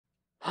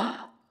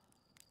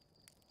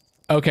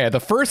Okay, the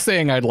first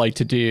thing I'd like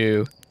to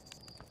do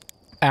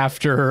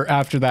after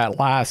that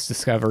last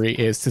discovery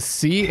is to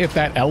see if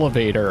that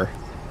elevator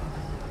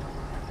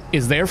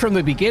is there from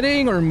the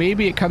beginning, or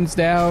maybe it comes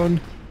down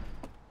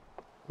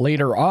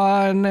later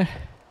on.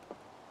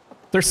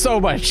 There's so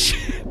much,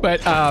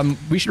 but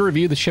we should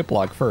review the ship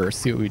log first,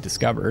 see what we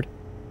discovered.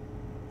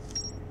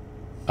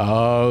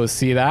 Oh,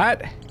 see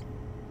that?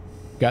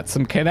 Got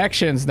some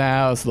connections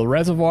now. So the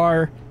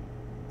reservoir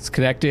is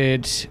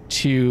connected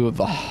to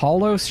the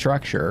hollow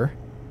structure.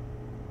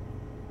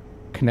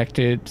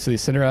 Connected to the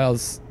cinder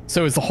isles.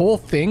 So is the whole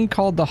thing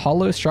called the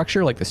hollow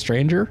structure, like the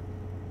stranger?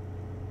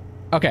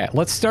 Okay,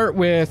 let's start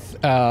with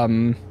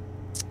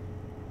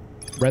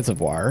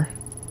reservoir.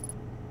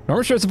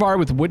 Enormous reservoir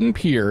with wooden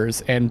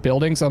piers and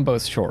buildings on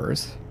both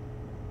shores.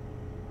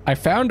 I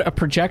found a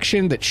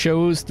projection that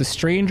shows the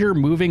stranger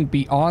moving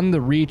beyond the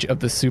reach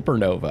of the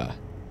supernova.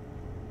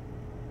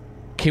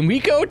 Can we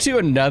go to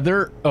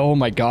another? Oh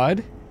my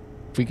god.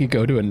 If we could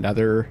go to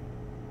another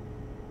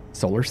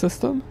solar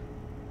system?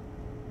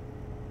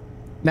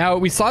 Now,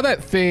 we saw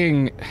that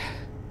thing.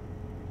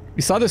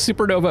 We saw the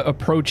supernova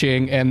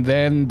approaching, and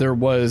then there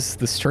was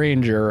the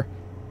stranger,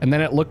 and then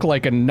it looked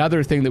like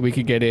another thing that we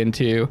could get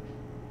into,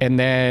 and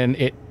then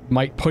it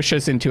might push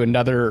us into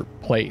another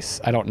place.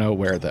 I don't know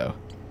where, though.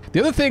 The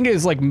other thing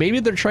is, like, maybe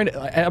they're trying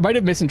to... I might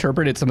have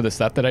misinterpreted some of the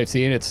stuff that I've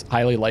seen. It's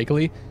highly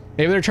likely.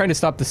 Maybe they're trying to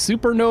stop the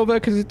supernova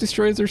because it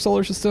destroys their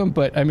solar system,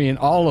 but, I mean,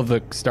 all of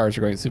the stars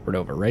are going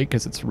supernova, right?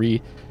 Because it's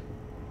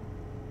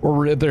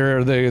or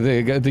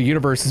the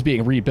universe is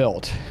being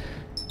rebuilt.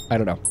 I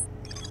don't know.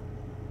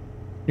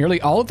 Nearly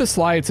all of the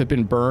slides have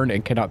been burned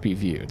and cannot be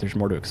viewed. There's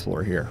more to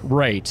explore here.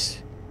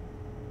 Right.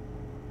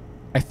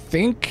 I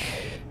think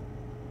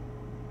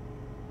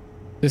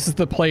this is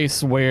the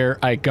place where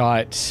I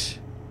got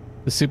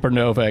the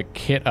supernova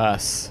hit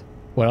us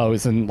when I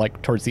was in,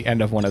 like, towards the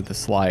end of one of the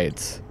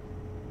slides.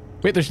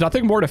 Wait, there's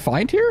nothing more to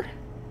find here?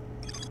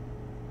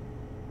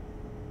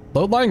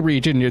 Low-lying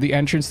region near the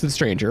entrance to the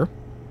stranger.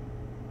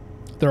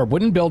 There are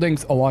wooden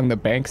buildings along the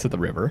banks of the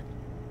river.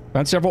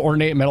 Found several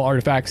ornate metal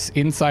artifacts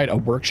inside a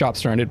workshop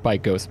surrounded by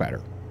ghost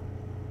matter.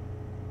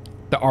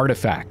 The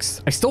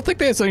artifacts. I still think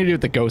they have something to do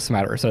with the ghost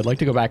matter, so I'd like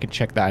to go back and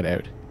check that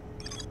out.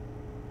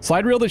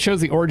 Slide reel that shows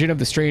the origin of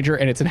the stranger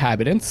and its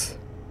inhabitants.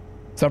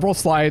 Several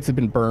slides have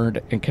been burned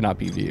and cannot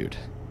be viewed.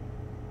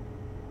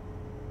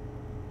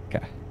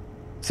 Okay.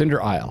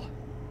 Cinder Isle.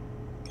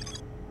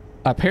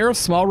 A pair of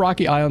small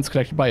rocky islands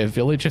connected by a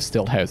village of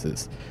stilt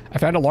houses. I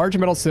found a large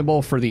metal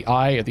symbol for the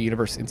eye of the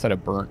universe inside a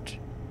burned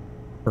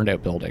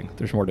out building.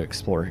 There's more to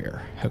explore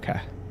here.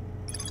 Okay.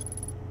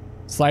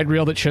 Slide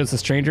reel that shows the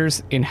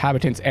stranger's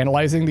inhabitants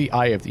analyzing the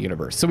eye of the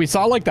universe. So we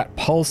saw, like, that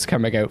pulse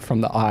coming out from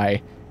the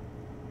eye.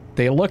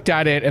 They looked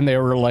at it and they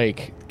were,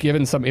 like,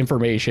 given some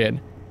information.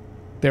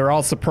 They were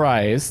all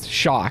surprised,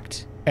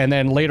 shocked. And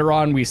then later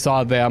on we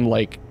saw them,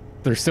 like,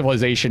 their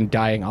civilization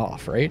dying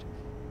off, right?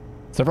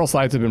 Several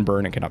slides have been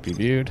burned and cannot be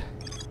viewed.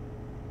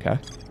 Okay.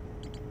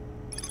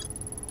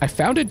 I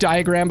found a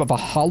diagram of a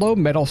hollow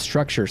metal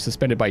structure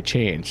suspended by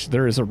chains.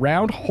 There is a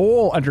round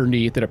hole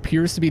underneath that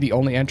appears to be the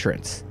only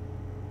entrance.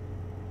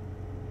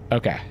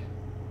 Okay.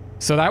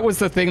 So that was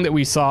the thing that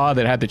we saw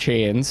that had the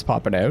chains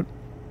popping out.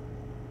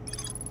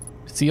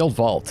 Sealed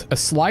vault. A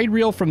slide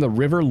reel from the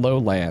river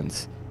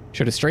lowlands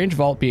showed a strange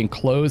vault being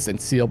closed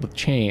and sealed with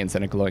chains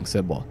and a glowing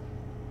symbol.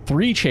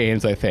 3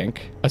 chains, I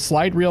think. A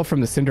slide reel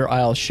from the Cinder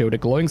Isle showed a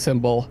glowing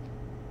symbol,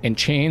 and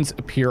chains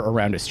appear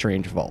around a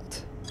strange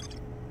vault.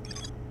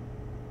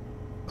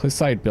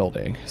 Cliffside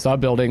building. Saw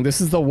building.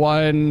 This is the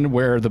one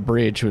where the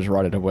bridge was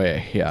rotted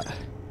away. Yeah.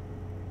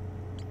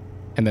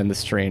 And then the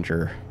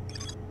stranger.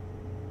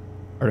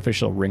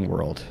 Artificial ring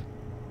world.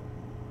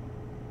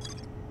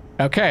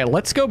 Okay,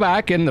 let's go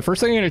back, and the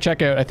first thing I'm going to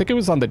check out, I think it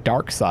was on the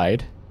dark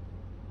side.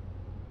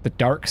 The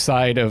dark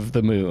side of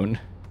the moon.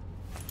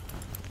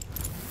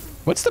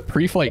 What's the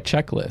pre-flight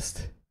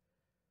checklist?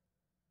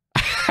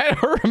 I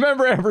don't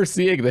remember ever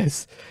seeing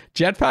this.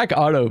 Jetpack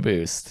auto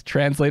boost.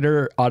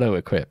 Translator auto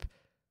equip.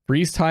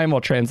 Freeze time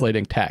while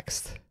translating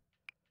text.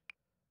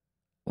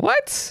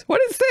 What? What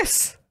is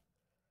this?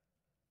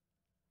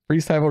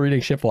 Freeze time while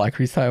reading ship log.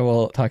 Freeze time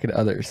while talking to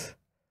others.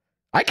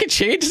 I can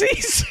change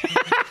these?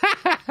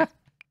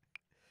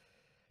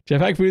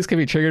 Jetpack boost can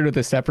be triggered with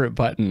a separate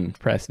button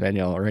press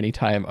manual or any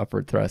time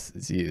upward thrust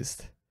is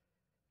used.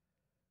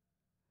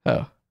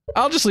 Oh.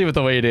 I'll just leave it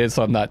the way it is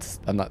so I'm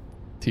not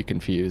too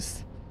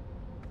confused.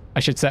 I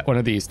should set one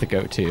of these to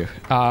go to.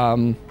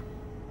 I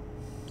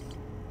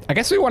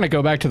guess we want to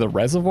go back to the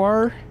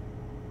reservoir.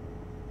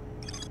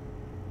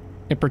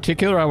 In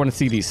particular, I want to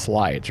see these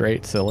slides,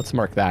 right? So let's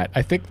mark that.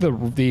 I think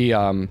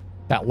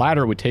that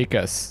ladder would take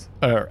us,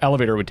 or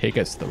elevator would take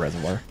us to the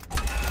reservoir.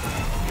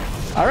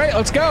 All right,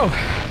 let's go.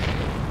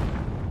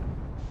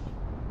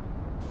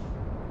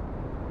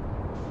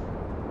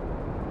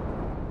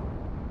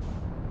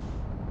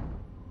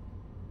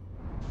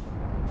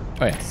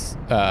 Oh, yes.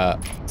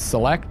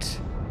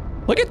 Select.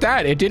 Look at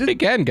that. It did it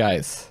again,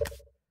 guys.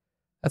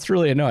 That's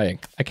really annoying.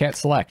 I can't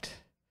select.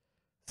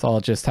 So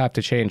I'll just have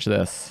to change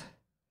this.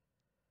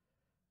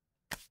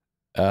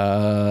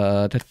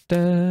 Da,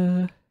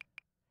 da.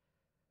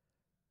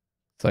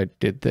 So I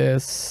did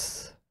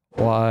this.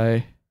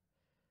 Why?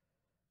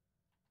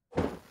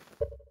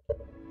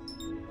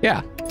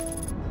 Yeah.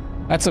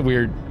 That's a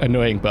weird,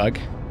 annoying bug.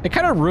 It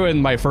kind of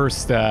ruined my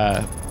first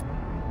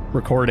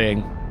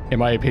recording, in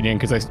my opinion,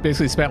 because I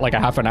basically spent like a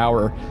half an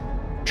hour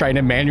trying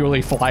to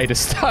manually fly to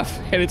stuff,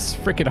 and it's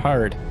freaking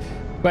hard.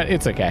 But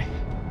it's okay.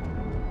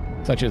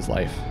 Such is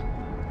life.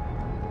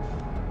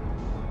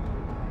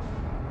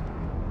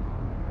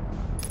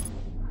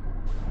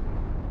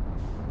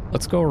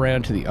 Let's go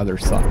around to the other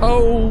side.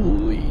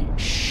 Holy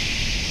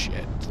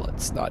shit.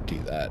 Let's not do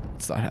that.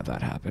 Let's not have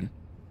that happen.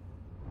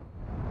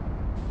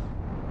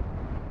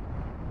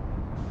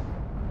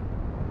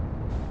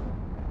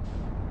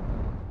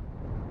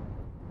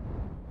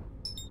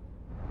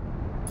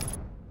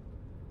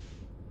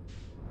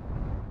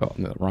 Oh,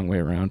 no, wrong way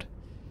around.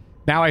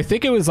 Now, I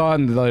think it was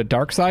on the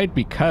dark side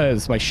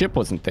because my ship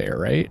wasn't there,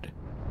 right?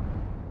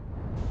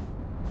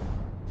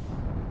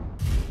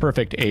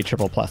 Perfect A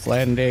triple plus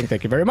landing.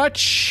 Thank you very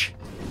much.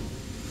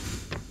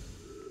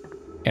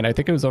 And I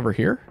think it was over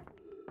here.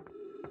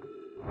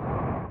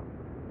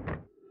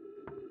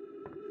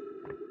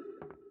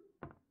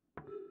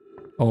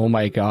 Oh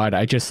my god,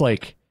 I just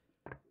like...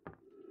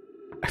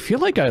 I feel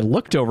like I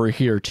looked over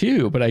here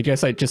too, but I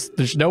guess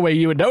there's no way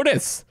you would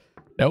notice.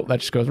 Nope,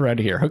 that just goes around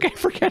here. Okay,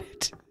 forget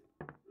it.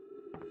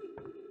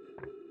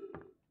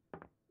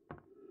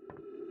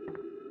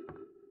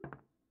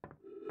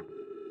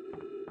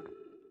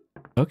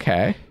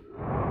 Okay.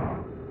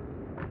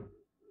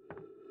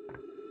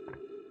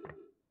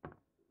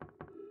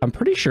 I'm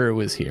pretty sure it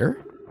was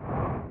here.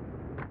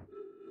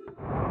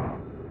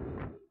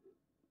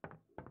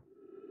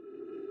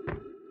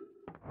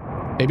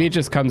 Maybe it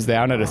just comes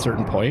down at a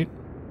certain point.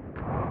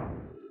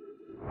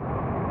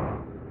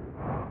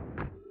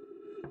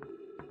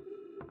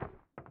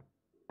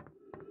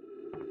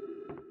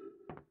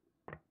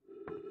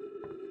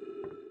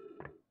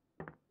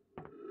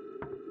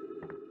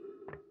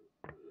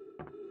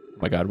 Oh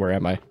my god, where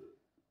am I?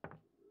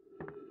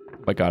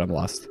 Oh my god, I'm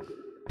lost.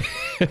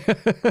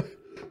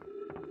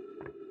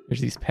 There's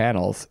these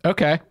panels.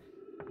 Okay.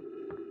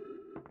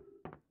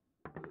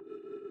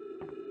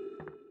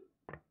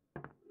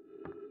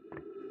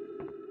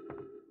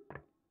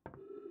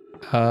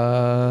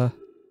 So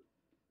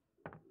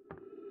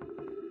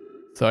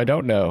I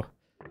don't know.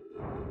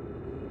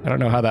 I don't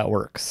know how that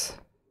works.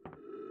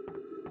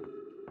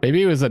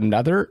 Maybe it was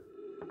another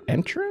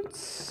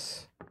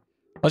entrance?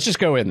 Let's just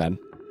go in then.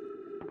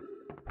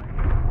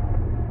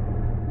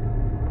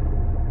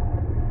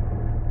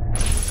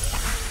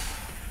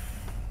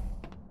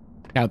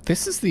 Now,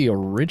 this is the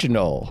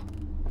original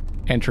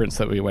entrance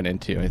that we went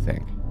into, I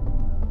think.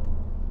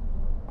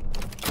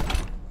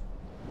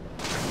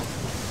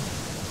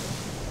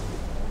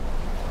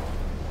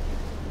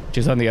 Which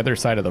is on the other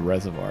side of the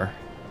reservoir.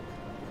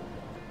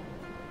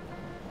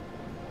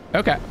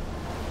 Okay.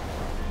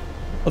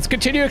 Let's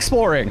continue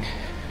exploring.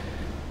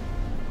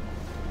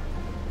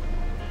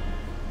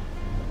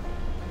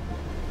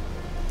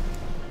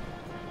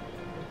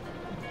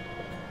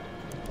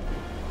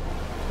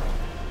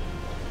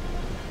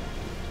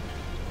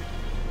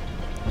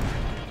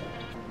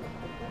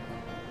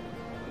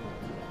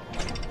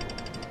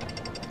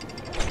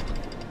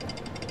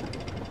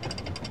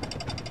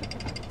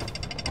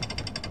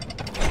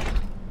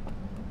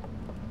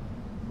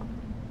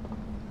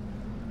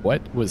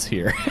 What was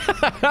here?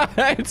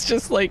 It's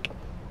just like,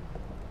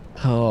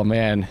 oh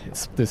man,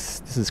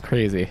 this is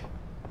crazy.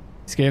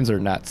 These games are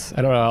nuts.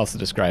 I don't know how else to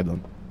describe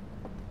them.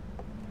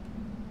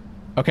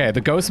 Okay,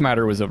 the ghost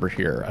matter was over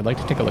here. I'd like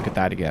to take a look at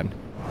that again.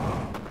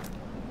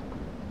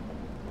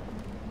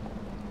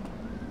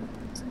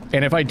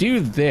 And if I do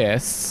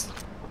this,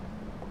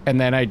 and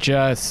then I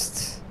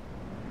just...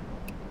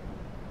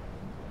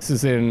 This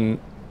is in...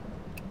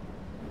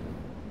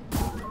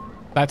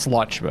 That's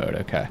launch mode,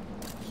 okay.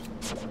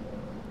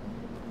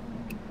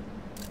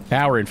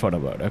 Now we're in photo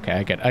mode. Okay,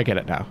 I get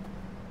it now.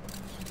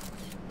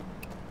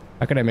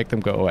 How can I make them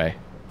go away?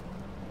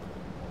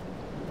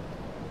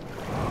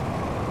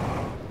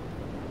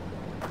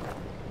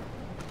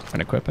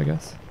 Unequip, I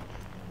guess.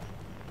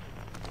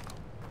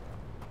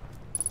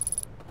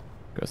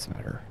 Ghost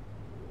matter.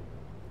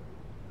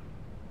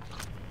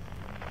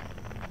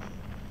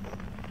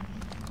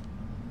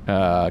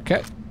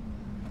 Okay.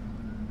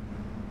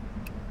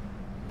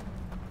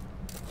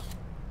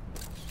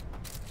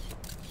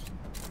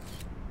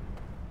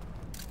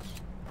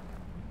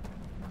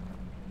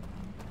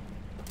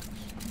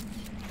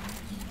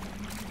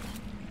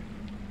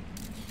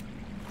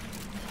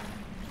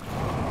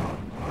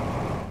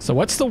 So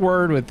what's the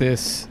word with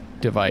this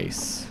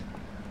device?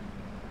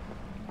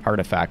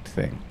 Artifact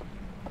thing.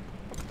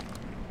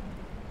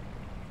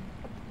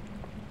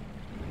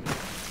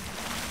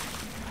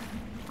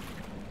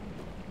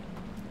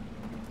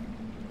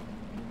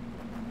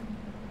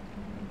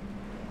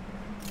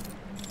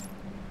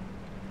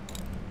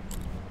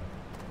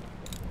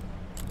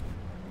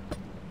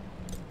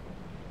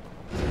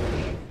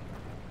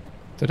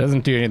 So it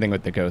doesn't do anything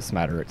with the ghost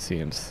matter, it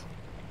seems.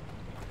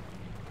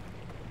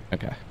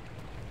 Okay.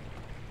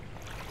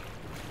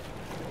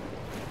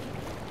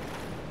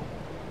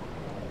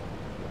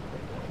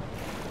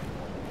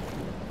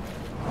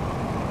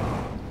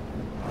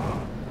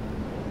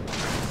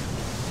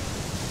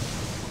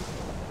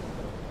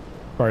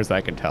 As far as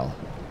I can tell.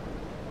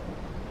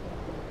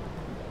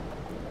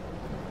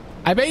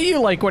 I bet you,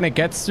 like, when it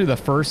gets through the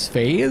first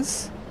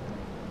phase,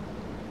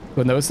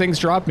 when those things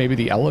drop, maybe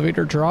the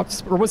elevator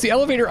drops. Or was the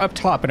elevator up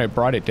top and I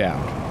brought it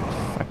down?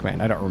 Fuck,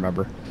 man, I don't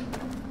remember.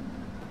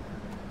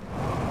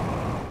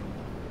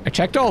 I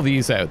checked all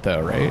these out,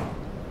 though, right?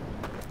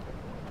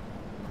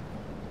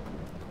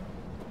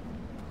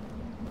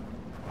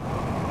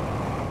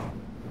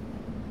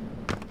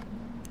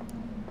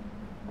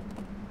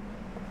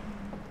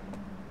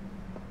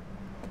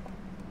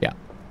 Yeah.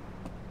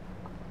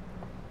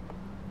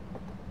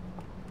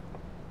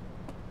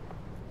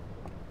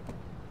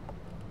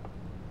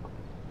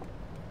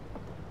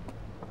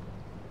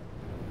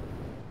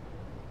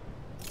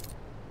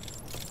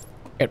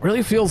 It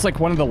really feels like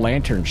one of the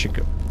lanterns should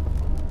go.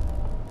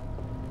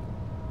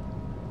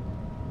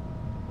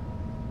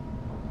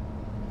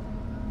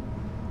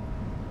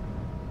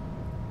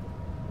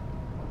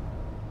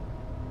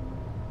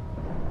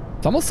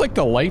 It's almost like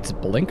the lights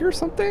blink or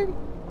something.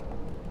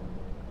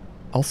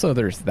 Also,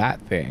 there's that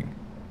thing.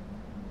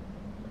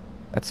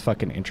 That's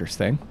fucking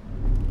interesting.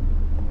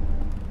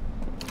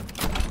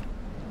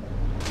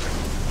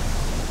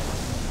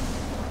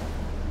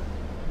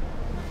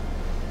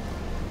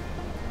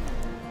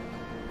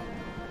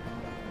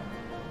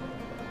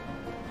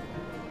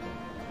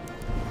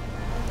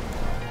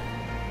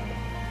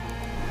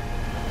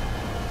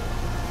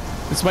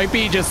 This might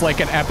be just like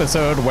an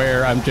episode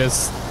where I'm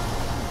just...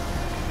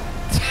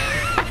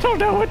 I don't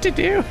know what to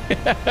do.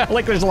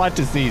 Like, there's a lot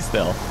to see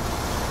still.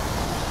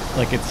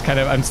 Like, it's kind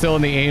of... I'm still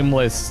in the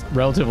aimless,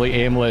 relatively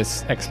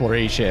aimless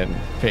exploration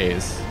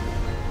phase.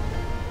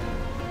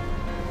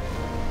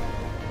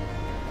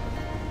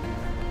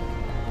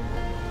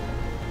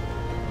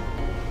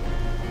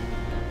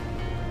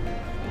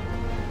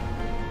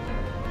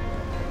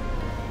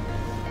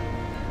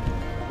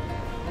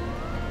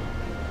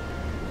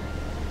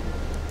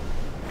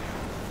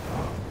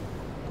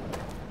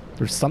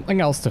 There's something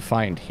else to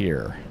find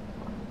here.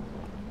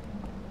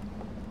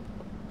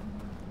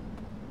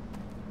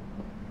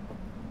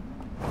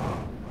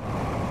 I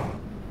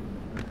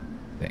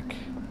think.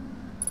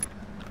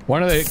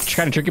 One of the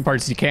kind of tricky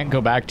parts is you can't go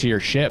back to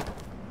your ship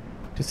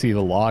to see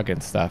the log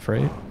and stuff,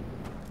 right? Or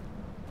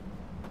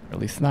at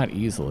least not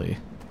easily.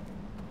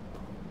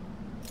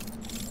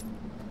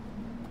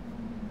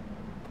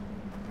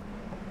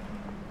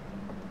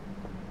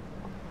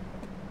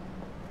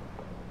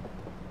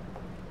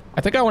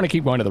 I think I want to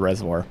keep going to the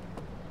reservoir.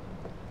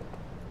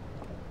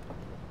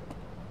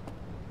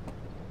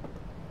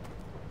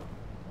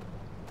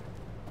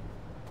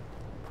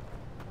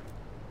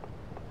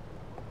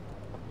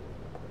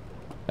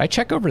 I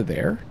check over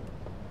there.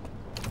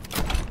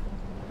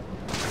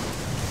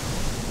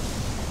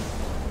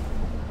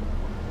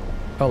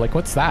 Oh, like,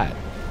 what's that?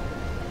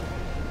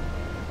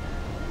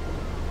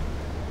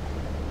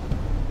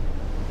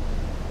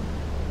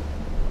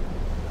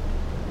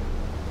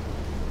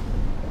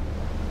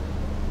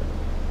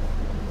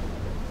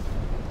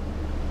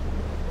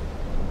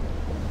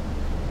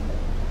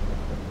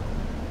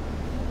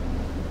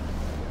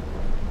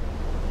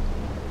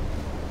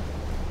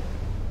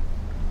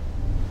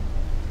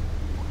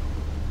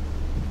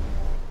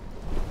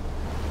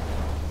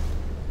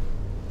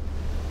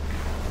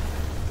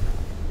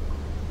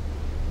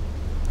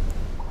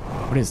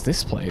 What is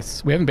this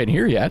place? We haven't been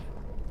here yet.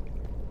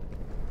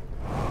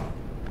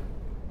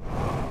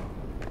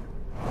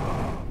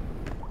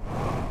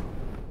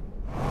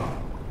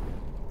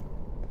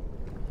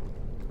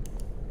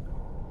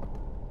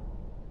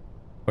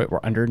 Wait,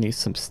 we're underneath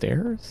some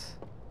stairs?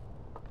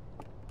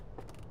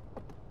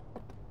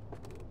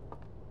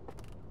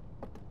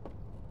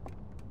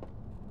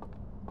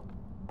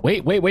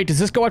 Wait, wait, wait. Does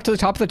this go up to the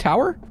top of the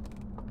tower?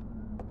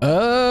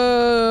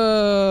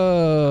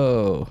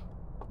 Oh.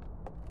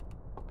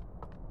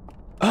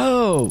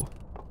 Oh.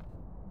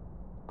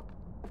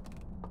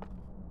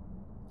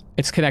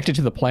 It's connected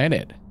to the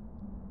planet,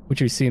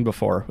 which we've seen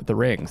before with the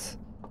rings.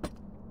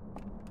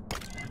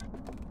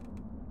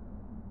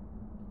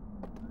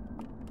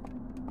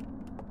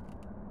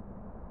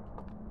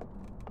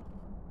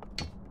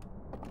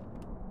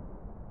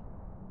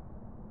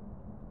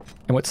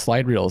 And what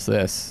slide reel is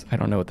this? I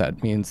don't know what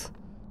that means.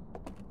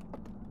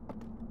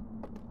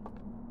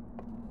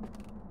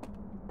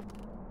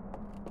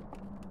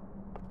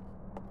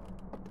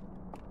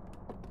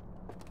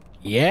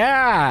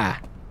 Yeah!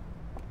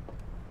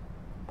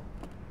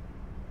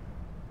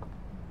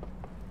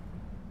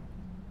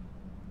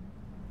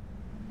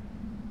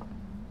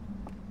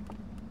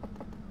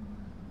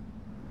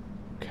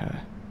 Okay.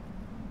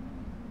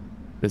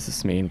 What does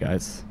this mean,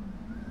 guys?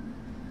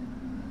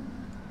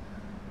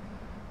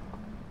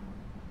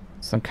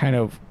 Some kind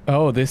of...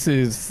 Oh, this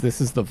is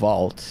the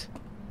vault.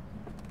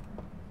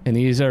 And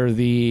these are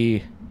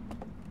the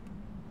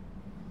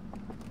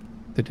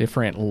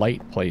different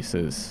light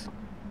places.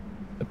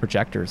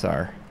 projectors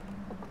are.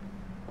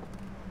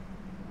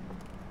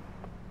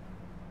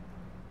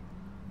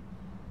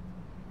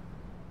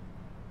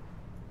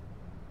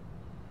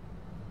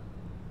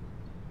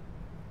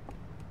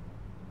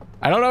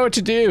 I don't know what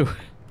to do.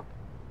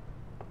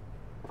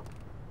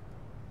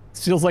 It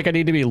feels like I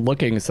need to be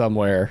looking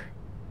somewhere.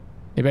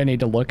 Maybe I need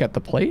to look at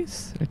the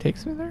place it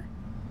takes me there.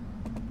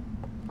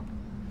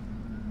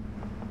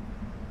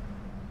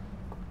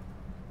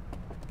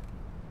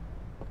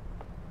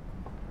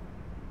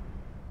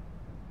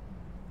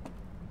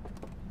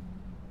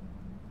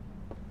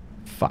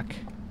 Fuck.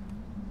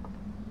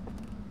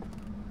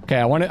 Okay,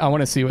 I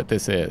want to see what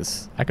this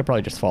is. I could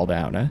probably just fall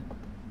down, eh?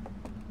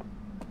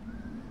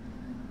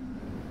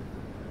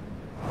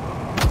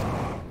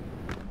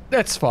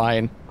 That's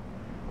fine.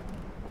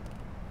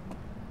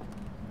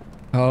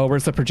 Oh,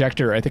 where's the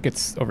projector? I think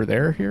it's over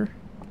there, here?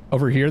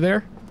 Over here,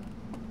 there?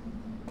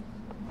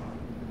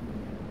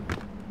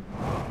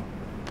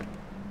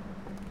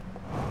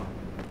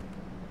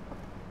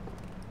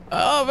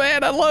 Oh,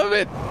 man, I love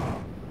it!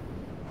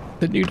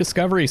 The new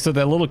discovery. So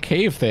the little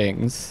cave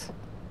things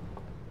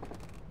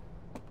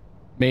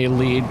may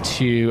lead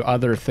to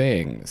other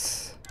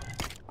things.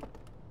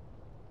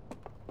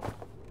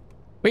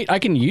 Wait, I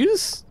can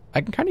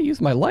kind of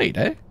use my light,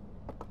 eh?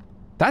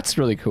 That's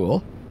really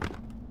cool.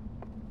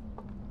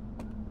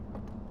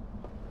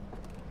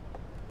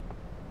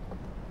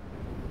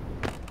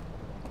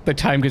 The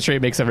time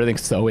constraint makes everything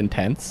so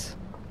intense.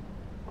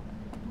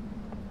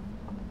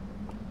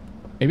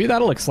 Maybe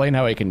that'll explain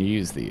how I can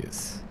use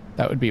these.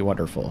 That would be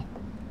wonderful.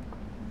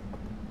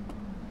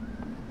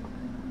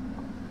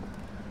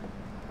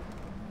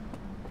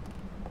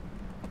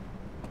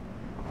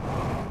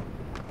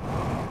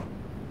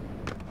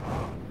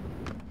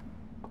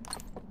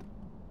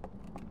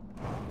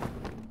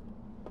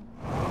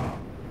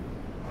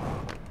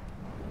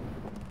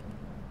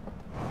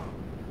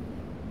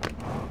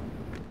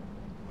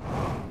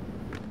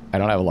 I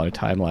don't have a lot of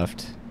time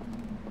left.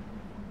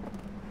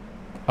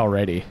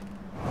 Already.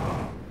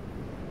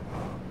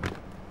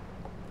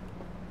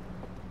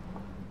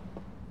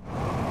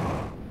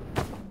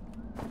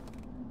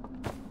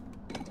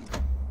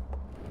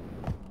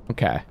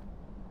 Okay.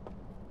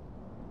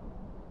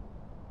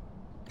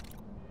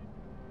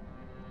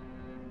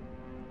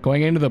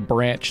 Going into the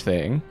branch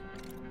thing.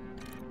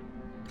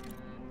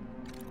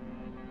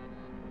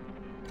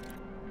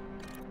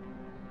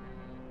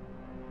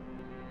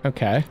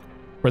 Okay.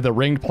 Where the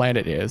ringed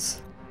planet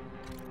is.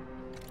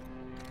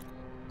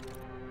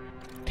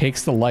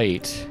 Takes the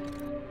light.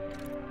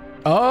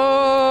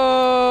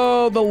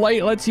 Oh, the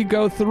light lets you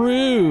go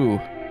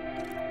through.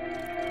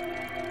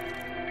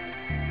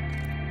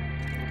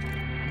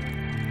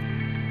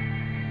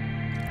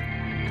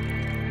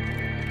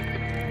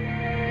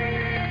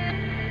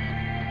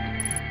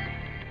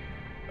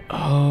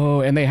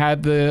 Oh, and they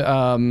had the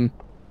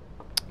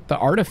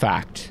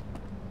artifact.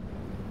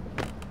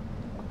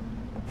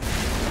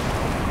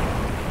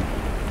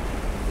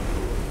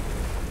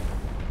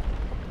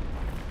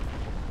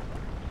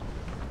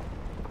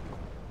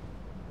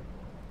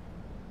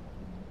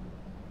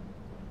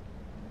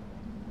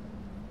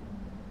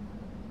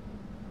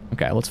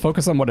 Okay, let's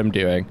focus on what I'm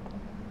doing.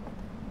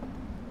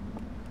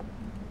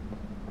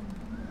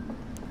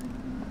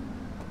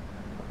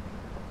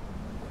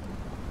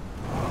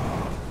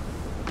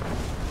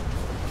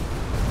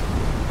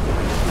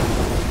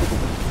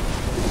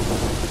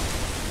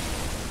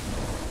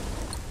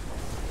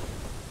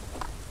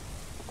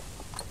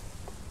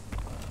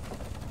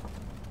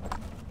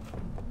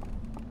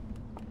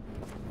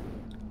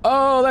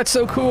 Oh, that's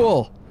so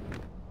cool.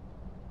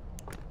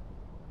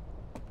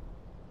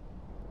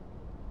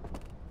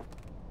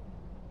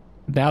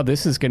 Now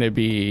this is going to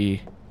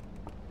be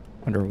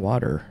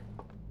underwater.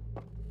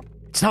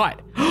 It's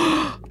not.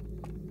 Oh.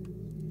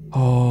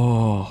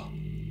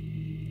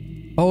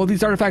 Oh,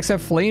 these artifacts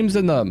have flames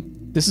in them.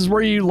 This is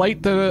where you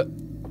light the...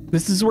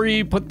 This is where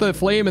you put the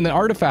flame in the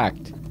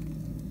artifact.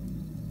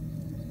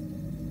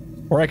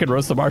 Or I could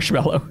roast the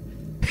marshmallow.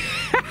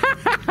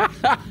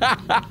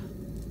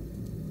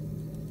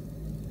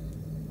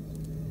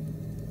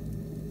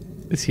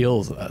 This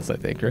heals us, I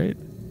think, right?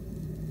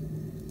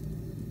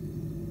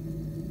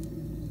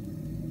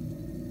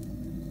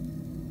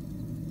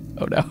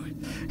 Oh no.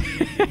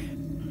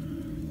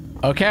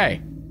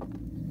 Okay.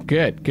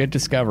 Good. Good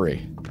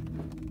discovery.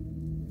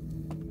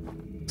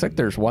 Looks like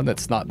there's one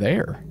that's not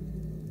there.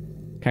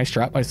 Can I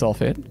strap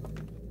myself in?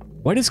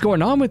 What is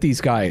going on with these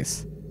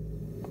guys?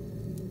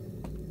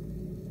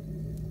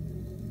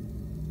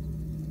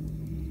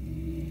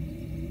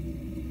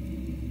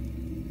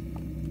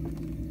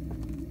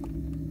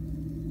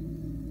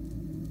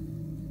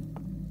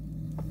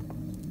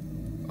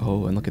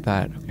 Oh, and look at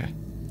that. Okay.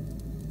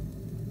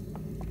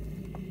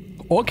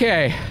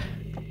 Okay.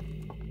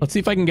 Let's see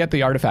if I can get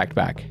the artifact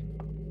back.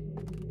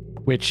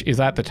 Which is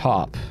at the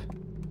top.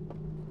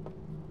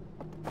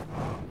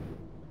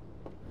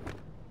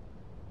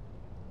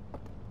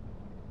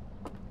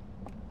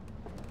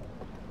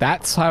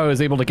 That's how I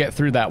was able to get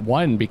through that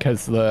one,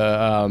 because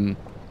the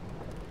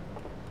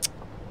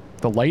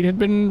the light had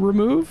been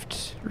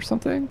removed or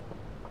something.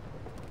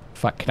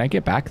 Fuck, can I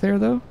get back there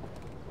though?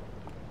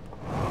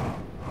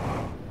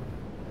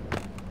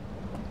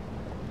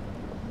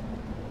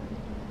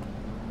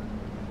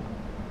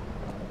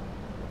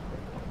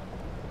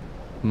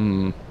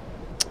 Hmm.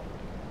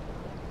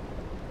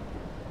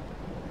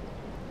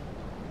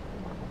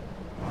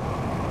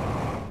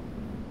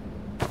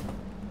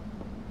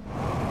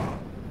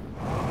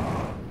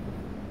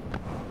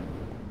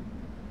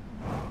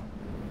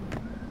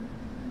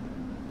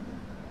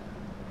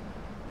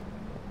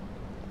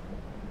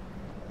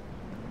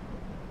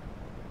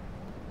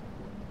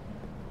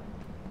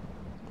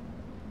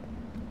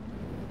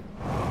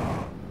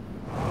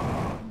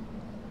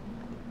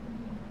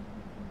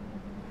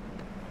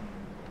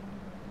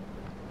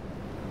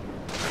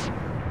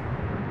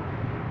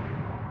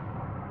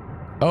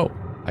 Oh,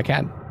 I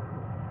can.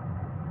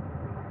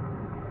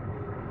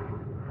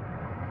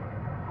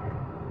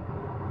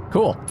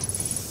 Cool.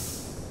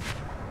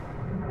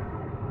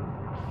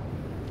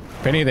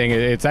 If anything,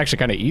 it's actually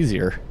kind of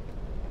easier.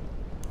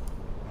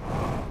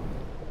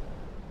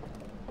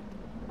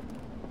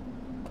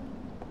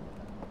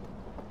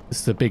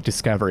 This is a big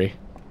discovery.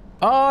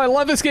 Oh, I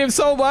love this game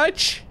so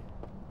much.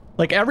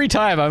 Like every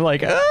time I'm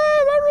like, oh,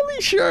 I'm not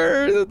really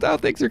sure how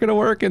things are gonna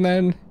work, and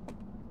then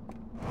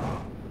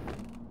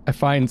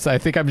I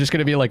think I'm just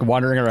gonna be like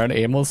wandering around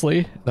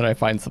aimlessly, then I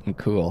find something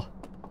cool.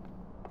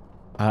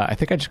 I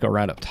think I just go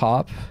around up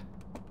top.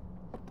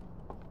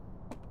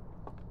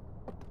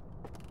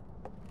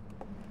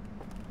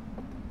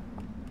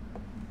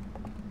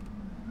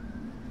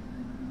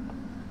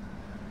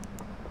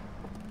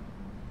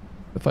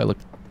 If I look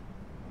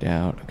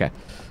down, okay.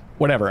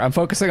 Whatever, I'm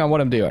focusing on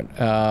what I'm doing. We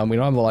don't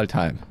have a lot of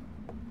time.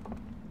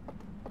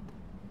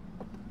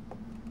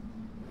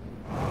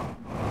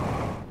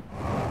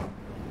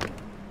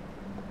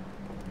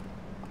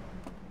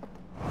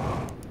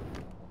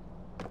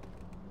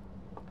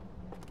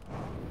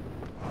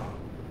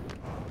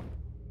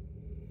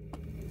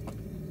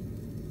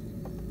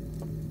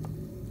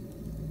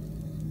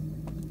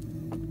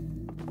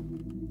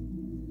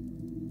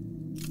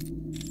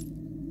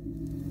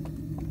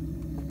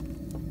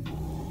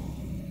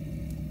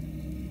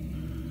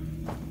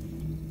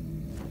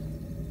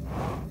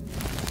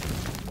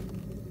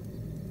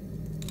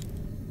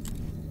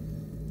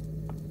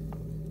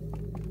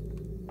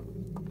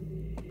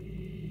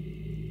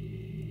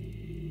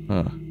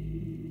 Huh.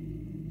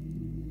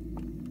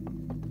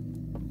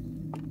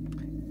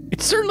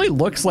 It certainly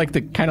looks like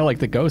the kind of like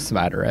the ghost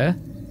matter, eh?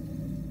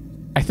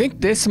 I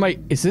think this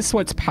might, is this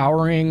what's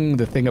powering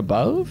the thing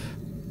above?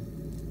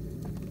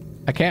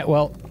 I can't,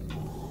 well,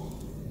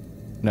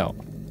 no.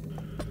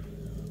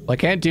 Well, I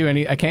can't do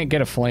any, I can't get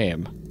a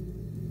flame.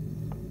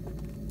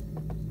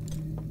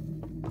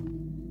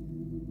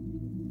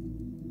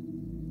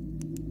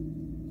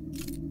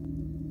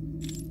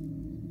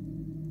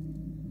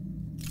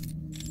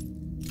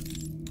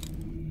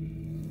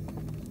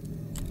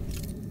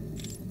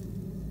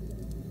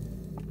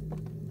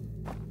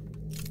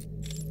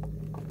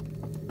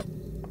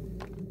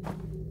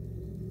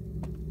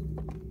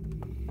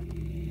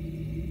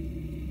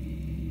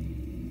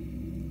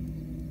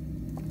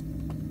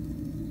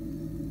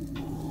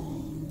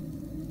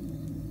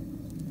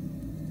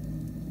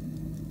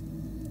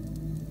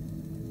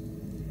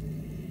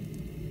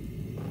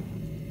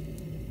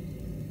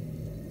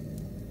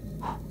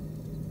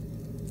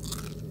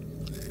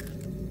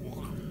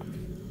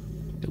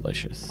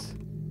 Delicious.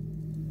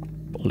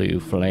 Blue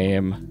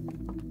flame.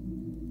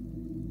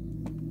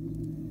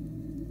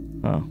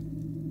 Oh.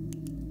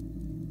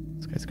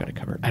 This guy's got it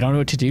covered. I don't know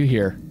what to do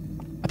here.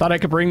 I thought I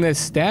could bring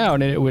this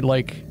down and it would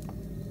like...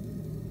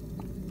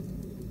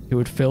 It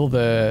would fill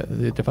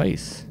the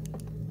device.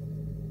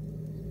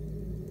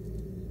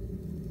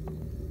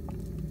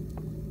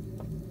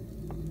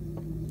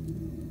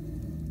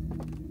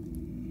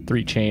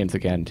 Three chains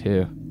again,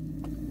 too.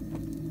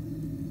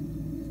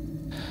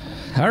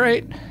 All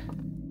right.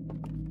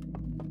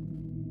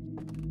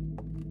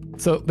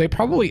 So they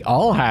probably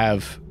all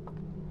have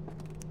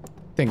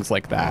things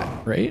like that,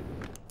 right?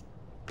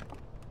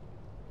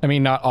 I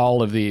mean, not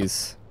all of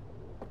these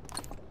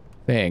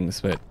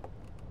things, but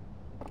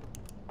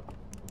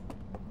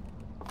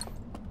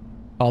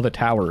all the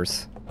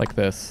towers like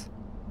this.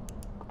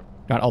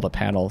 Not all the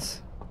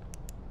panels.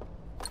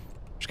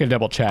 Just gonna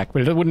double check,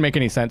 but it wouldn't make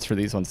any sense for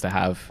these ones to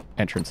have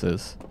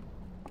entrances.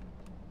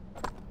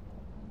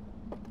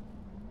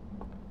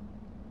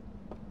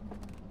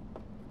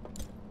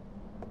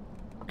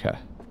 Okay.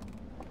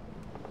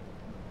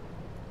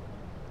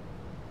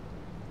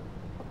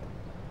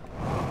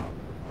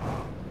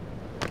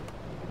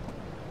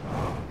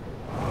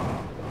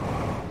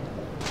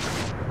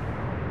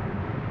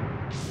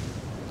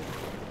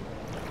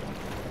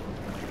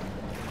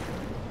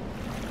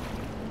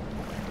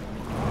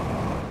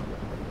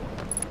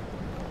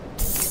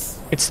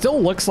 It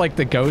still looks like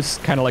the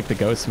ghost, kind of like the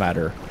ghost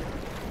matter.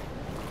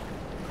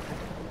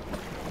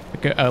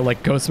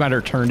 Like ghost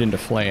matter turned into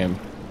flame.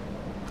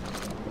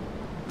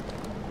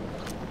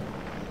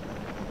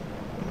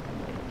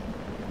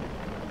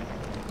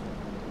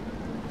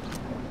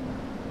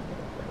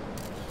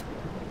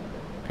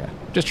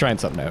 Just trying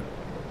something out.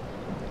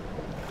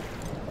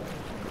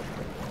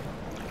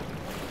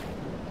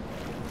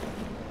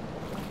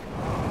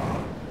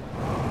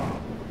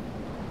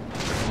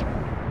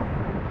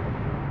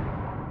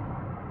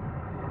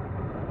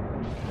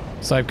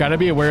 So I've got to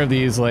be aware of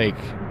these, like,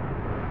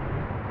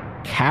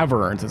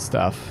 caverns and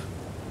stuff.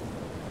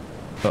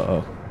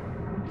 Uh-oh.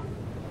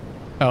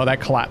 Oh,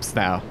 that collapsed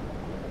now.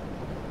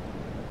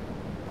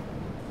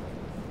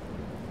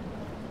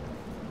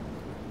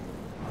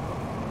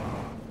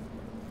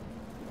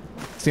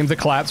 Seems to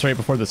collapse right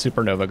before the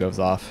supernova goes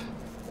off.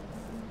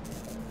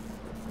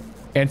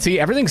 And see,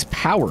 everything's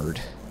powered.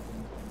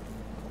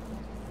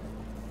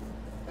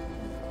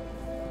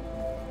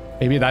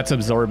 Maybe that's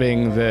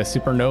absorbing the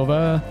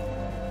supernova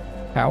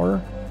power.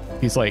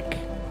 These, like,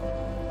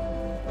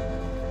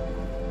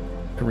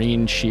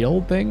 green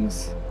shield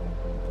things.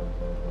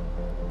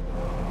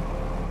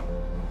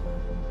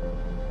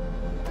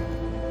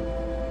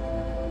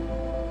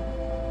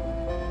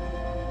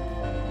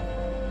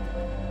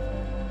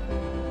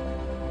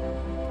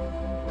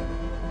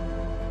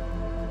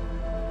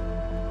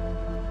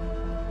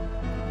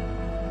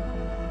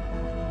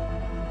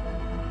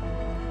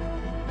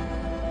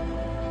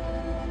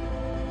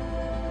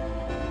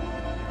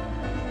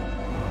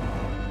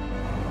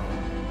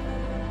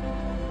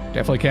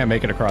 Definitely can't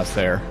make it across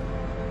there.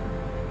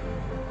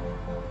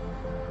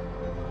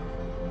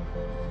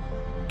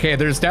 Okay,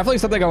 there's definitely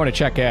something I want to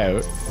check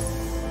out.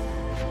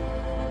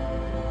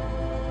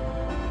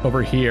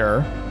 Over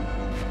here.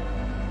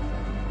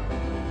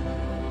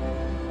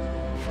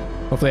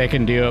 Hopefully I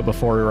can do it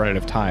before we run out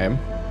of time.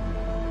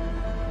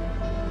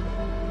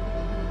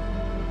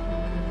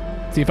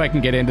 See if I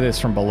can get into this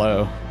from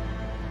below.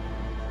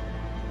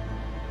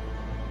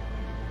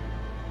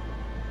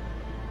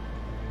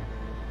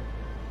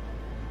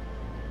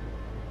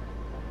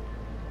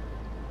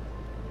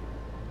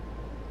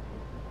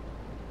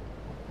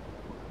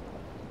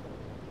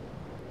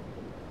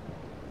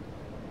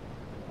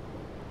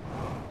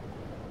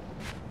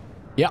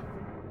 Yep.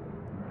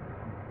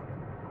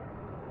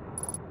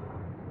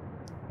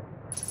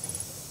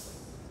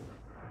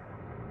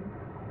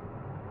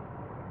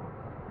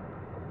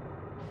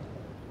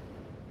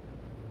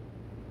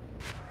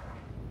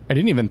 I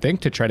didn't even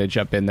think to try to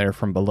jump in there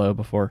from below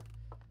before.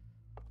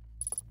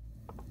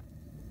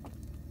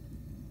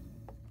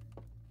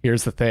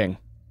 Here's the thing.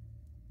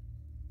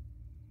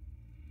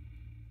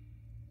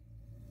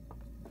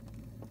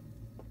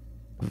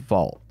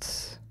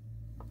 Vaults.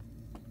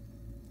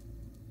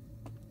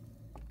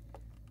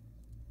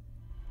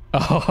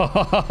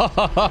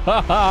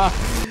 Oh,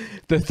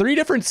 the 3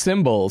 different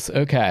symbols.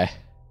 Okay.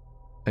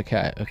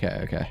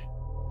 Okay.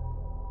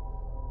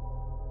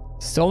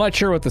 Still not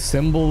sure what the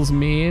symbols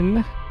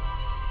mean.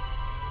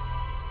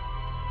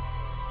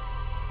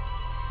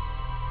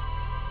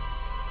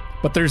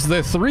 But there's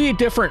the 3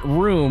 different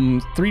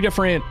rooms, 3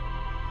 different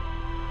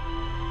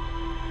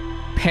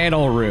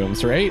panel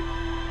rooms, right?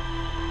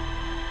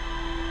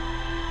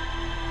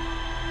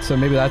 So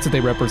maybe that's what they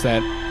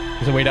represent.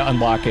 There's a way to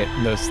unlock it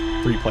in those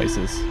 3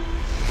 places.